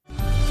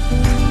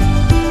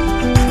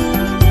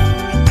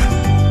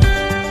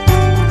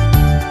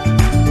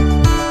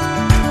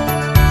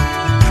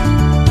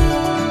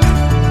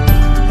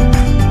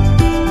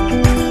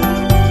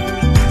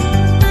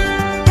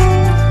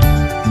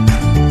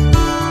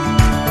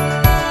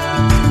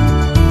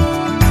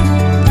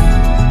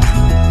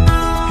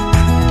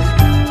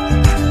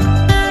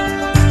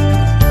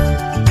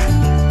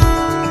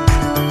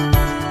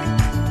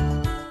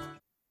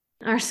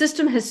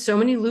system has so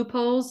many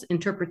loopholes,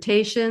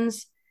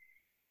 interpretations,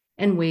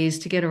 and ways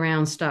to get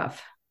around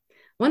stuff.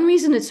 One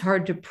reason it's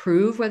hard to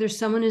prove whether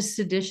someone is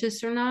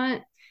seditious or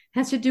not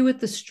has to do with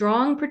the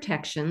strong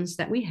protections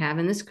that we have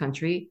in this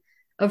country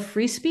of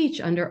free speech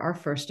under our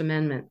First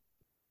Amendment.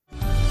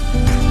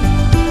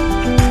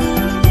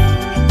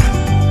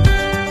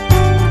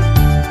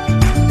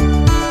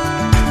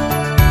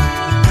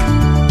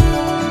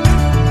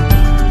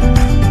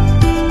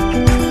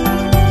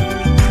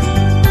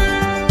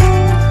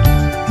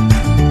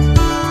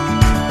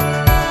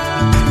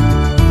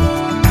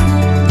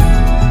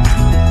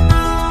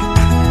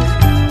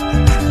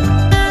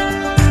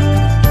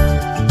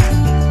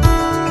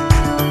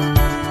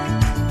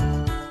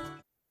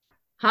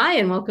 Hi,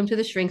 and welcome to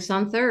the Shrinks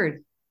on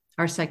Third,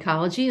 our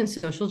psychology and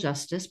social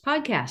justice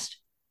podcast.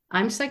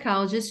 I'm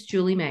psychologist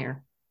Julie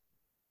Mayer.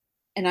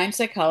 And I'm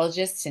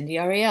psychologist Cindy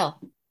Ariel.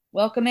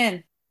 Welcome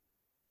in.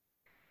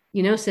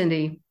 You know,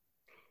 Cindy,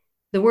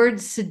 the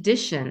word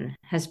sedition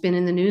has been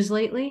in the news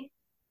lately.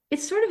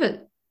 It's sort of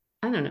a,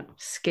 I don't know,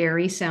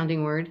 scary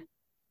sounding word.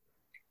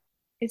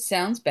 It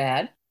sounds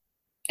bad,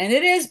 and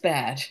it is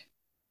bad.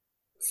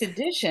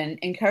 Sedition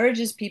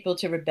encourages people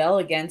to rebel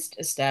against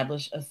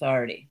established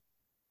authority.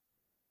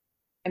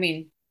 I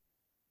mean,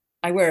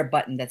 I wear a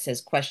button that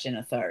says question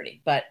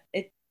authority, but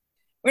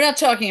we're not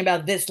talking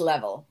about this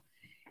level.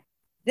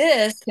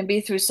 This can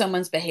be through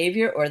someone's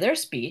behavior or their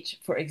speech.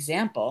 For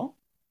example,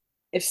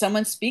 if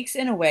someone speaks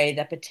in a way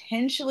that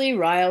potentially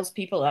riles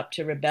people up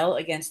to rebel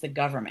against the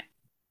government,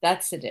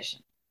 that's sedition.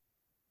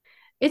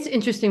 It's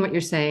interesting what you're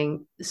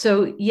saying.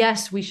 So,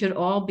 yes, we should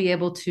all be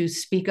able to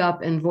speak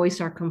up and voice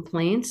our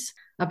complaints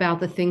about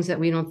the things that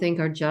we don't think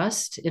are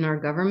just in our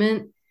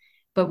government.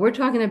 But we're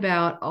talking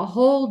about a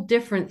whole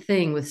different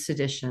thing with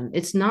sedition.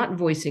 It's not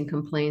voicing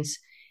complaints,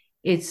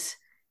 it's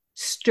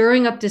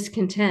stirring up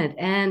discontent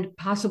and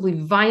possibly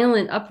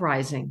violent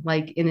uprising,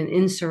 like in an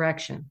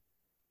insurrection.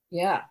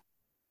 Yeah,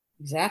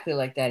 exactly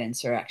like that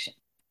insurrection.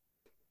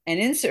 An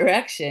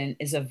insurrection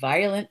is a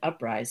violent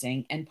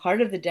uprising, and part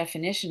of the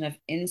definition of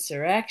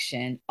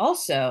insurrection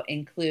also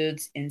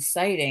includes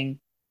inciting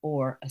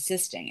or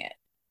assisting it.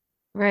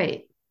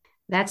 Right.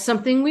 That's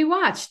something we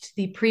watched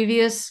the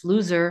previous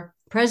loser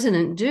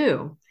president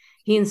do.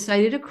 He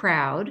incited a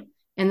crowd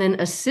and then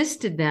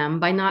assisted them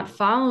by not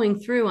following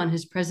through on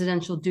his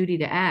presidential duty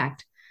to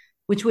act,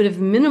 which would have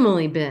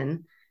minimally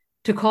been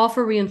to call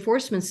for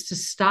reinforcements to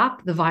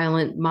stop the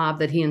violent mob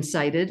that he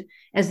incited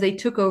as they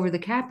took over the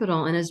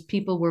Capitol and as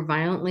people were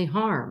violently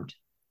harmed.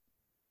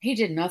 He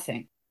did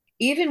nothing,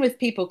 even with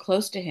people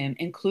close to him,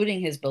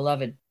 including his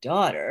beloved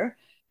daughter,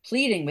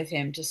 pleading with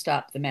him to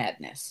stop the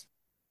madness.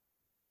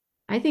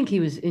 I think he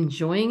was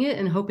enjoying it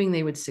and hoping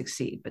they would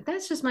succeed, but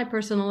that's just my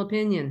personal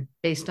opinion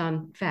based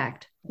on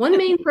fact. One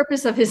main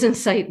purpose of his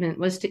incitement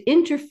was to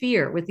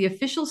interfere with the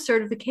official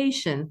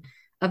certification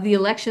of the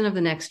election of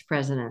the next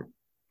president,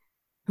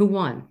 who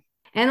won,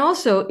 and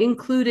also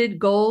included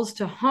goals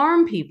to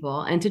harm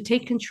people and to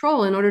take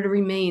control in order to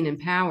remain in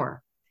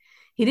power.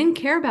 He didn't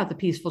care about the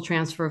peaceful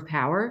transfer of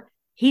power.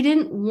 He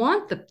didn't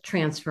want the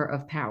transfer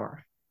of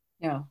power.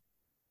 No,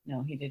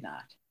 no, he did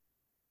not.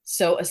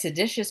 So, a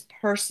seditious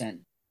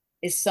person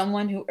is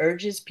someone who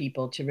urges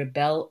people to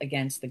rebel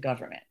against the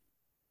government.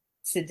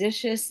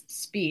 Seditious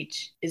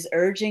speech is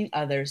urging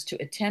others to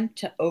attempt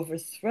to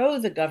overthrow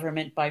the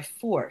government by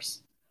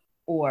force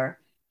or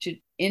to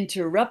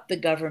interrupt the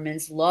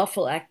government's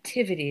lawful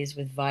activities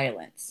with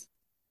violence.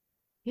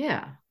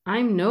 Yeah,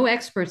 I'm no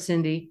expert,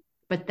 Cindy,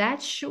 but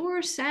that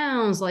sure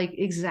sounds like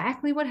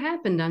exactly what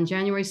happened on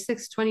January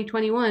 6,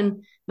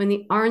 2021, when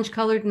the orange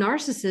colored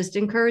narcissist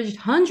encouraged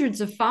hundreds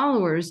of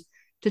followers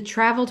to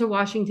travel to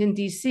Washington,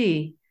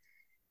 D.C.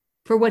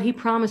 for what he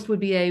promised would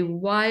be a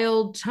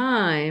wild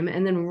time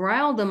and then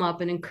riled them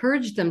up and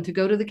encouraged them to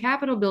go to the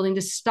Capitol building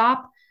to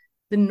stop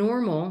the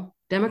normal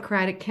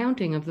Democratic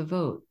counting of the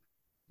vote.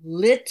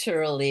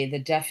 Literally, the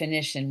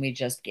definition we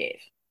just gave,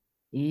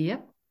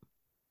 Yep.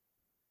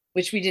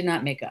 which we did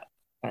not make up,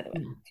 by the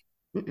way.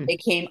 Mm-mm. They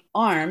came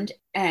armed,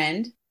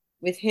 and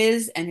with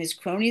his and his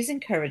cronies'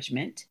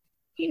 encouragement,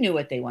 he knew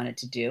what they wanted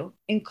to do,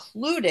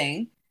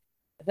 including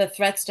the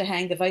threats to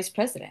hang the vice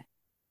president.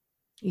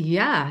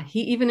 Yeah,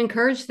 he even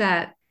encouraged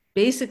that,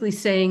 basically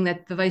saying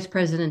that the vice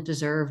president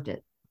deserved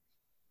it.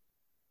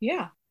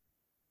 Yeah.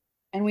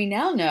 And we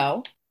now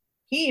know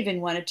he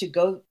even wanted to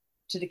go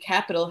to the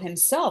Capitol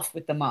himself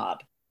with the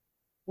mob.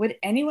 Would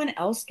anyone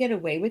else get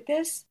away with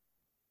this?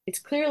 It's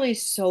clearly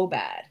so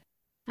bad.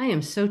 I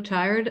am so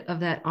tired of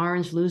that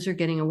orange loser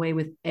getting away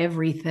with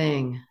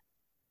everything.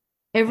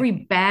 Every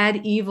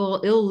bad,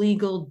 evil,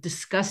 illegal,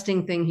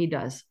 disgusting thing he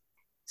does.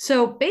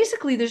 So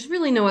basically, there's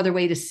really no other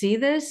way to see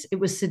this. It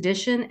was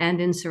sedition and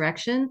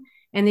insurrection,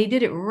 and they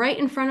did it right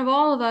in front of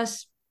all of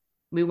us.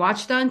 We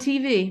watched on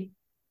TV.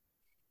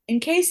 In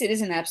case it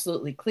isn't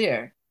absolutely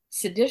clear,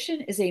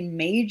 sedition is a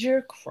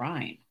major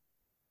crime.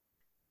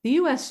 The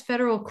US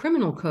Federal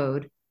Criminal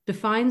Code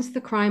defines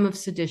the crime of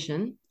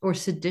sedition or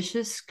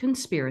seditious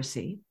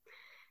conspiracy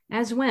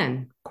as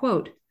when,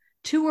 quote,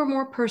 two or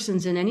more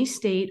persons in any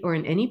state or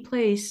in any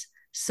place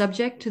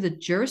subject to the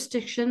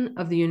jurisdiction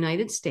of the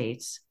United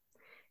States,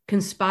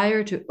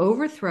 conspire to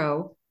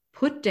overthrow,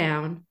 put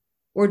down,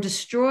 or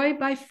destroy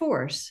by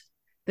force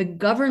the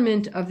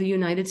government of the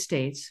United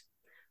States,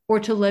 or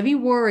to levy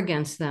war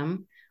against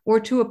them, or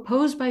to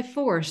oppose by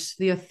force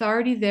the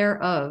authority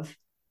thereof,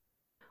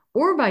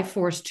 or by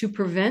force to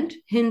prevent,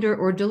 hinder,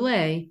 or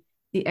delay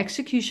the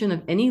execution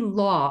of any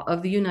law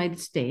of the United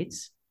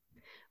States,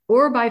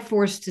 or by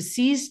force to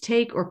seize,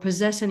 take, or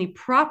possess any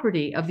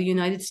property of the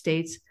United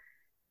States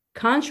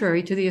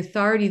contrary to the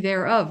authority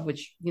thereof,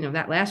 which,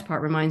 that last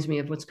part reminds me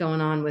of what's going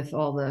on with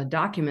all the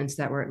documents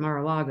that were at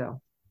Mar-a-Lago.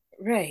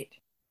 Right.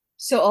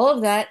 So all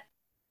of that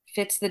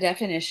fits the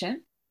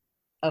definition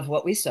of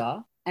what we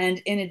saw. And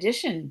in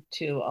addition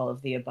to all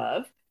of the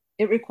above,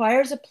 it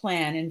requires a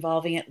plan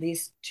involving at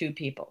least two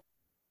people.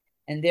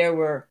 And there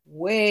were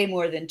way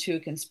more than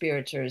two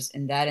conspirators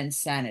in that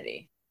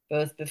insanity,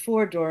 both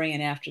before, during,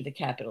 and after the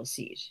Capitol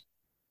siege.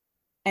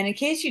 And in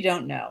case you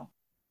don't know,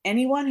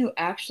 anyone who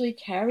actually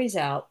carries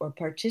out or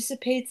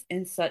participates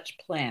in such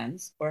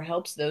plans or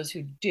helps those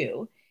who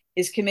do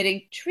is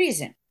committing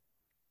treason,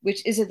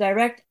 which is a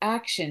direct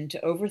action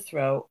to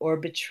overthrow or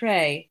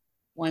betray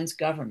one's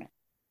government.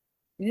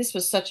 And this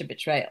was such a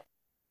betrayal,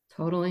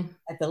 Totally.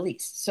 at the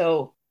least.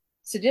 So,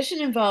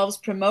 sedition involves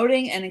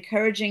promoting and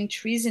encouraging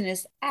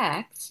treasonous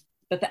acts,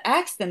 but the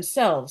acts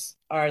themselves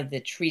are the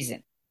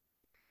treason.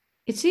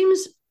 It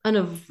seems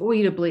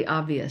unavoidably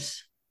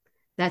obvious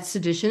that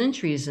sedition and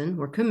treason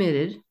were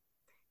committed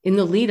in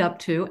the lead up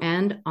to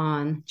and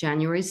on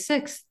January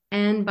 6th,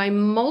 and by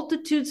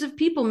multitudes of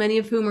people, many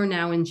of whom are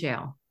now in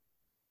jail.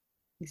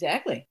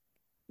 Exactly.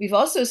 We've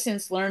also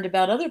since learned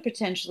about other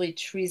potentially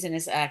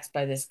treasonous acts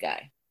by this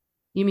guy,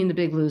 You mean the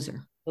big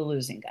loser? the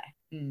losing guy.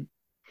 Mm.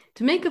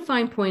 To make a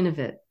fine point of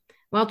it,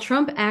 while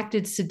Trump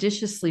acted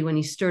seditiously when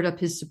he stirred up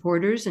his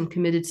supporters and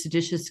committed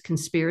seditious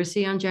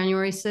conspiracy on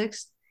January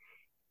 6th,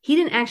 he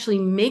didn't actually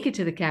make it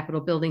to the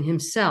Capitol building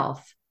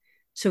himself,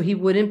 so he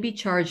wouldn't be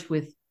charged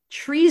with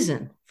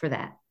treason for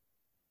that.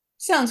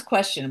 Sounds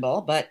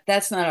questionable, but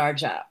that's not our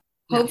job.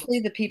 No, Hopefully,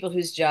 the people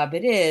whose job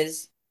it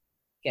is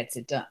gets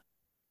it done.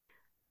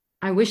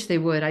 I wish they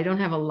would. I don't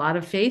have a lot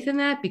of faith in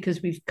that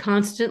because we've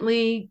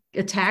constantly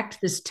attacked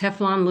this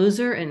Teflon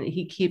loser and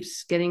he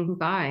keeps getting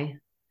by.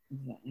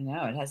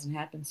 No, it hasn't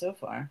happened so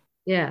far.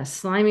 Yeah,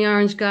 slimy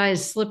orange guy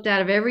has slipped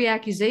out of every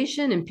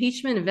accusation,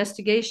 impeachment,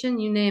 investigation,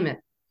 you name it.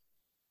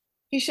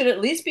 He should at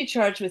least be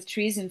charged with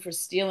treason for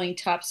stealing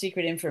top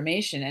secret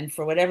information and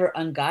for whatever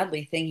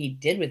ungodly thing he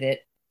did with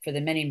it for the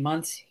many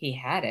months he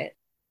had it.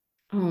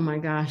 Oh my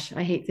gosh,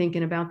 I hate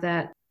thinking about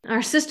that.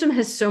 Our system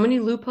has so many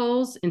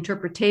loopholes,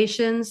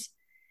 interpretations,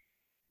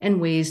 and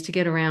ways to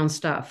get around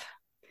stuff.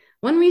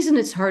 One reason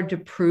it's hard to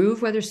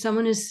prove whether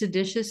someone is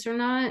seditious or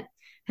not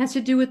has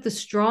to do with the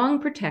strong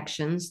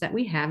protections that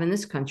we have in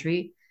this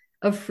country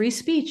of free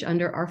speech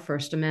under our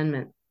First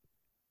Amendment.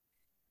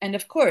 And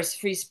of course,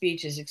 free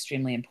speech is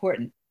extremely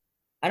important.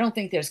 I don't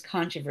think there's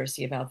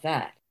controversy about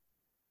that.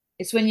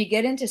 It's when you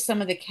get into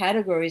some of the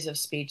categories of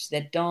speech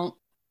that don't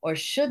or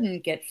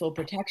shouldn't get full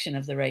protection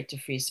of the right to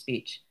free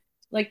speech,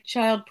 like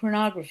child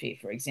pornography,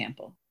 for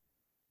example.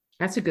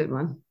 That's a good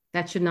one.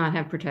 That should not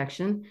have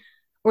protection.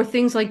 Or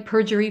things like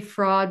perjury,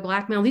 fraud,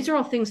 blackmail. These are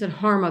all things that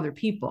harm other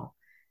people.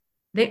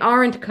 They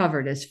aren't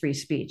covered as free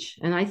speech.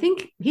 And I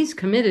think he's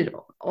committed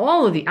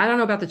all of I don't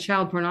know about the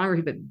child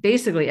pornography, but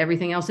basically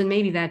everything else, and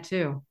maybe that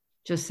too.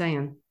 Just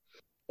saying.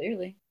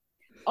 Clearly.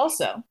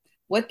 Also,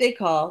 what they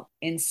call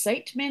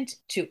incitement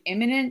to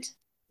imminent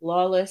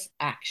lawless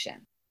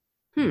action.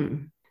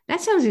 That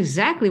sounds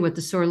exactly what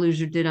the sore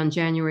loser did on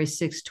January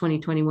 6,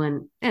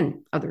 2021, and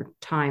other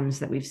times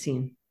that we've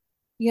seen.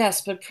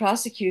 Yes, but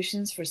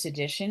prosecutions for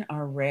sedition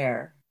are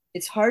rare.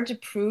 It's hard to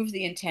prove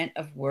the intent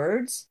of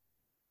words,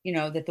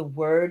 that the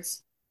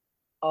words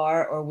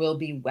are or will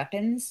be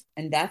weapons,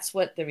 and that's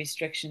what the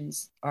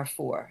restrictions are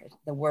for.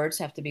 The words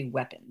have to be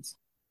weapons.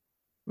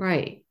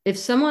 Right. If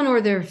someone or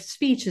their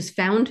speech is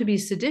found to be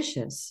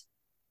seditious,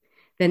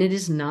 then it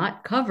is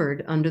not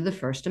covered under the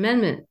First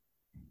Amendment.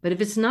 But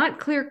if it's not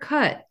clear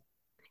cut,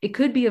 it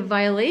could be a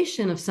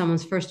violation of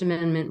someone's First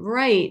Amendment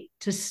right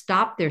to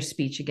stop their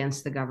speech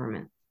against the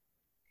government.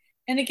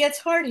 And it gets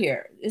hard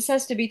here. This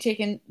has to be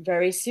taken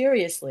very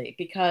seriously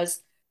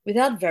because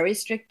without very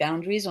strict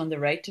boundaries on the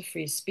right to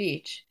free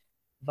speech,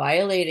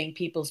 violating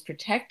people's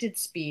protected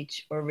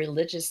speech or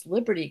religious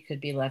liberty could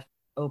be left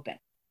open.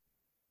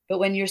 But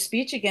when your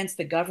speech against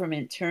the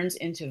government turns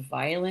into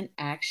violent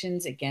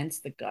actions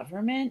against the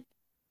government,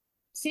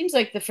 seems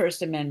like the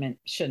First Amendment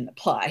shouldn't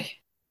apply.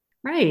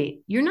 Right.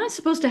 You're not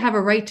supposed to have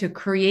a right to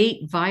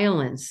create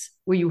violence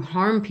where you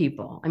harm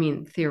people. I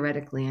mean,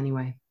 theoretically,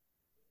 anyway.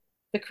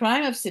 The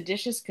crime of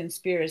seditious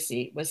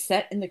conspiracy was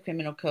set in the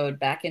criminal code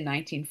back in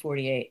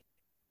 1948,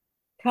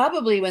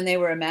 probably when they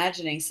were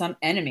imagining some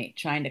enemy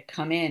trying to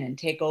come in and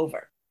take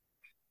over.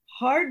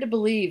 Hard to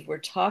believe we're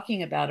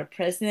talking about a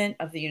president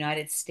of the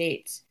United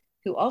States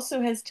who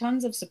also has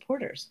tons of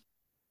supporters.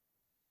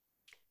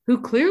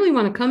 Who clearly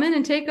want to come in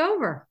and take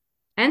over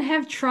and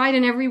have tried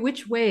in every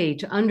which way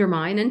to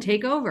undermine and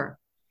take over.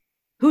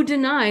 who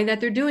deny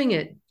that they're doing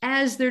it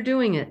as they're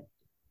doing it.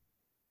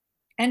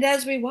 And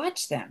as we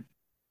watch them.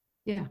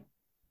 Yeah.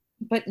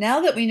 But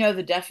now that we know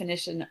the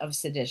definition of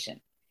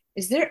sedition,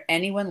 is there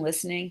anyone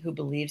listening who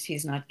believes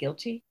he's not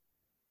guilty?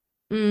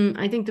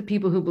 I think the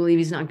people who believe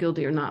he's not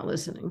guilty are not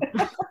listening.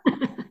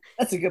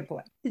 That's a good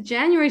point. The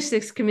January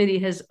 6th committee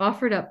has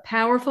offered up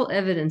powerful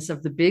evidence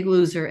of the big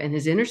loser and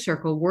his inner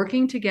circle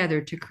working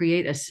together to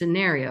create a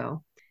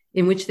scenario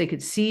in which they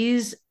could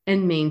seize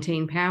and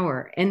maintain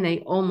power, and they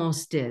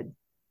almost did.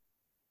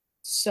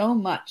 So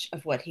much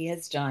of what he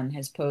has done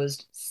has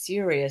posed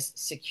serious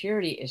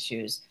security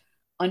issues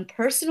on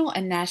personal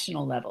and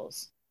national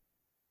levels.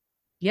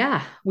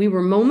 Yeah, we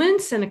were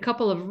moments and a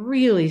couple of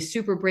really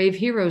super brave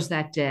heroes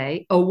that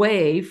day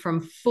away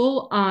from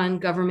full on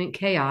government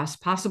chaos,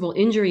 possible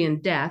injury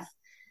and death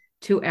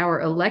to our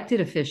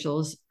elected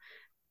officials,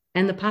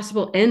 and the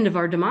possible end of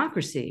our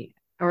democracy,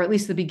 or at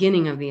least the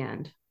beginning of the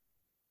end.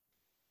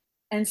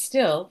 And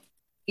still,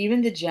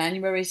 even the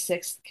January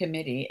 6th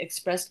committee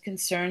expressed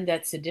concern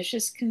that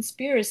seditious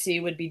conspiracy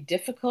would be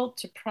difficult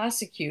to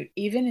prosecute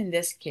even in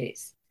this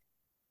case.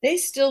 They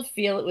still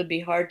feel it would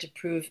be hard to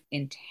prove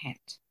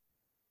intent.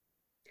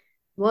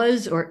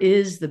 Was or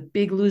is the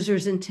big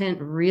loser's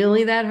intent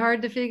really that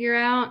hard to figure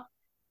out?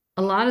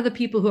 A lot of the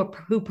people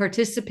who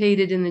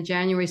participated in the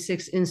January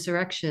 6th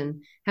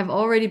insurrection have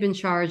already been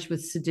charged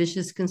with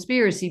seditious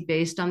conspiracy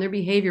based on their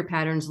behavior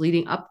patterns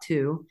leading up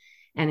to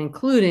and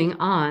including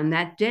on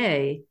that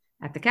day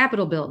at the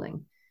Capitol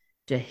building.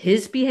 Do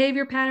his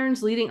behavior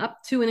patterns leading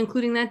up to and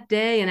including that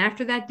day and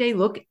after that day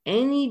look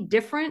any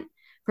different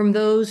from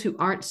those who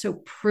aren't so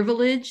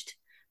privileged,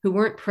 who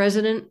weren't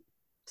president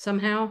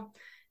somehow,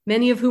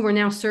 many of whom are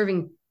now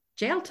serving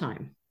jail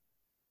time?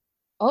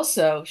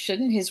 Also,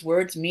 shouldn't his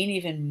words mean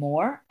even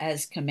more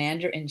as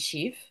commander in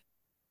chief?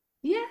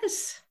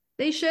 Yes,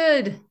 they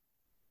should.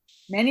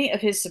 Many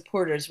of his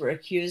supporters were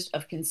accused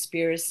of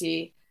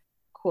conspiracy,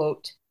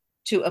 quote,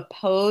 to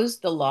oppose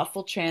the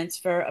lawful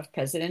transfer of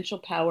presidential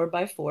power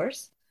by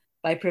force,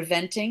 by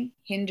preventing,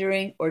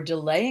 hindering, or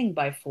delaying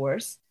by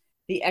force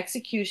the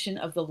execution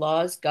of the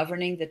laws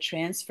governing the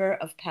transfer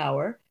of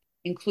power,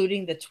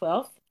 including the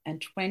 12th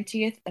and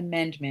 20th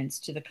Amendments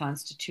to the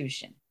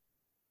Constitution.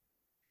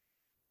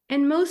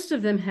 And most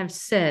of them have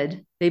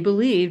said they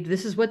believed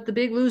this is what the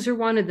big loser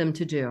wanted them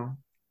to do.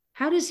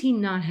 How does he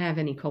not have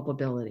any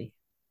culpability?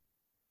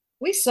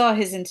 We saw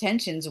his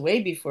intentions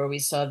way before we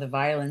saw the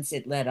violence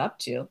it led up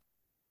to.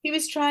 He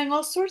was trying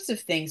all sorts of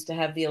things to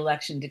have the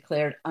election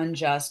declared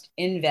unjust,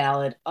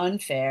 invalid,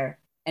 unfair,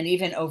 and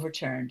even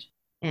overturned.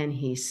 And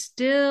he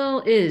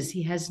still is.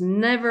 He has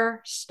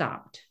never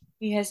stopped.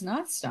 He has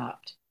not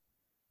stopped.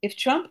 If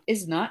Trump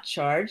is not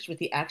charged with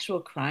the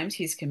actual crimes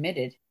he's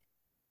committed,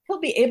 he'll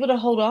be able to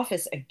hold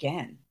office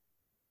again.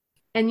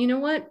 And you know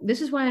what? This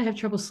is why I have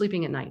trouble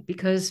sleeping at night,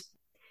 because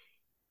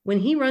when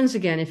he runs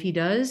again, if he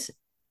does,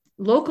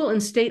 local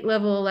and state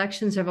level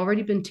elections have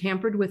already been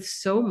tampered with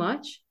so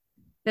much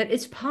that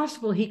it's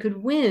possible he could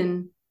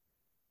win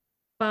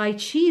by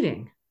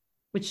cheating,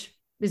 which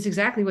is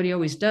exactly what he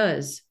always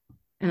does.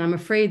 And I'm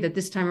afraid that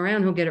this time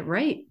around he'll get it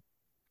right.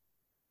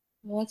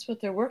 Well, that's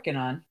what they're working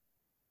on.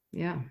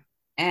 Yeah.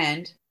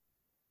 And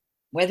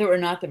whether or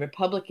not the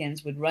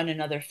Republicans would run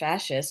another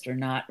fascist or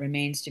not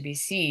remains to be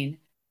seen,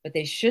 but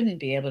they shouldn't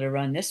be able to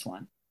run this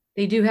one.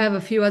 They do have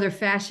a few other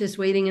fascists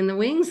waiting in the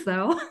wings,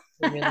 though.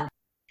 Really.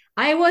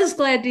 I was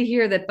glad to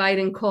hear that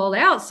Biden called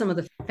out some of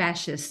the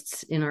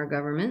fascists in our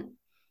government.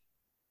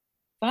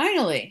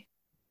 Finally.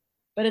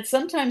 But it's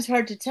sometimes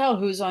hard to tell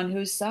who's on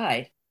whose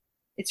side.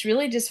 It's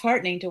really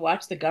disheartening to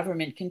watch the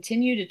government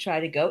continue to try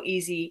to go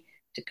easy,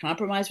 to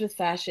compromise with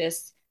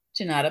fascists,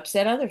 to not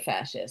upset other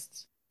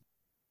fascists.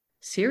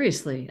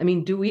 Seriously. I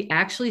mean, do we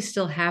actually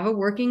still have a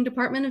working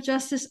Department of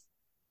Justice?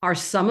 Are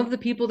some of the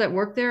people that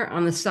work there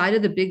on the side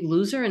of the big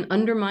loser and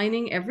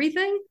undermining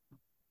everything?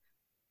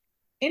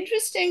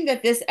 Interesting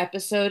that this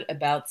episode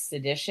about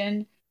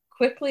sedition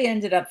quickly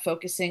ended up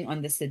focusing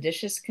on the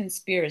seditious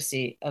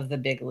conspiracy of the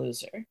big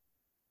loser.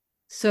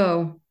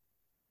 So,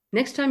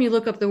 next time you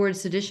look up the word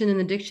sedition in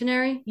the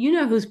dictionary, you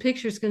know whose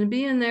picture is going to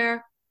be in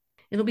there.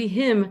 It'll be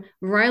him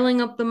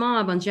riling up the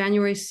mob on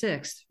January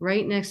 6th,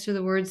 right next to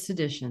the word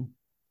sedition.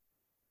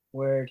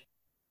 Word.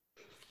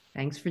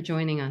 Thanks for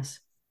joining us.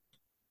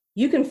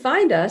 You can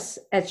find us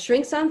at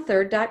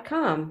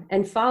shrinksonthird.com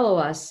and follow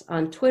us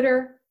on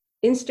Twitter,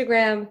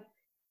 Instagram,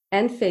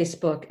 and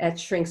Facebook at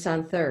Shrinks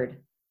on Third.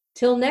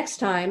 Till next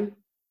time.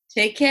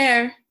 Take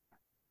care.